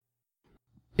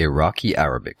Iraqi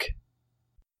Arabic.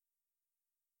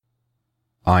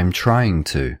 I'm trying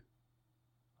to.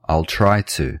 I'll try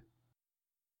to.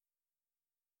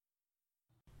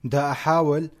 دا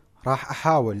أحاول راح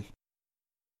أحاول.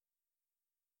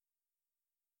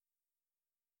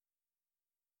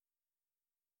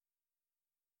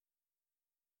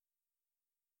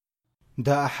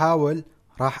 دا أحاول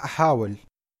راح أحاول.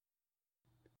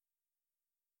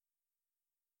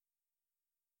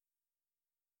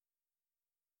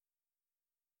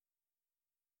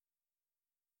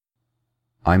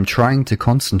 I'm trying to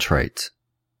concentrate.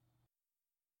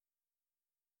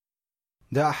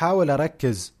 دا أحاول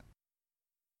أركز.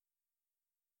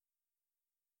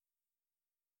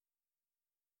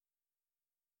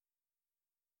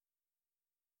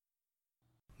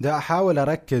 دا أحاول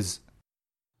أركز.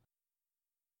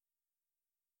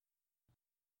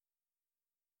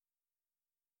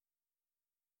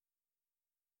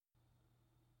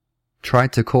 Try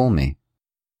to call me.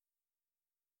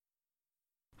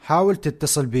 حاول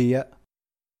تتصل بي.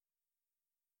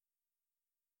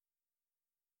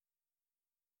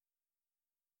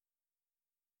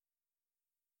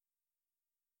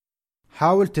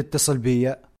 حاول تتصل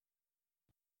بي.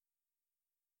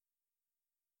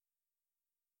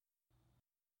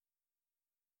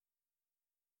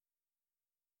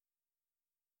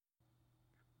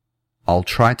 I'll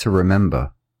try to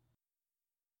remember.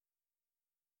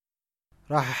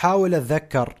 راح أحاول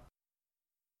أتذكر.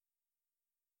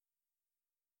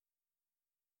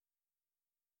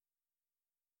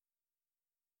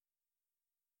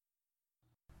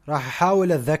 راح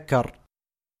أحاول أتذكر.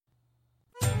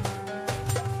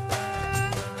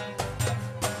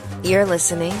 You're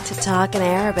listening to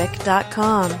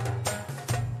TalkinArabic.com.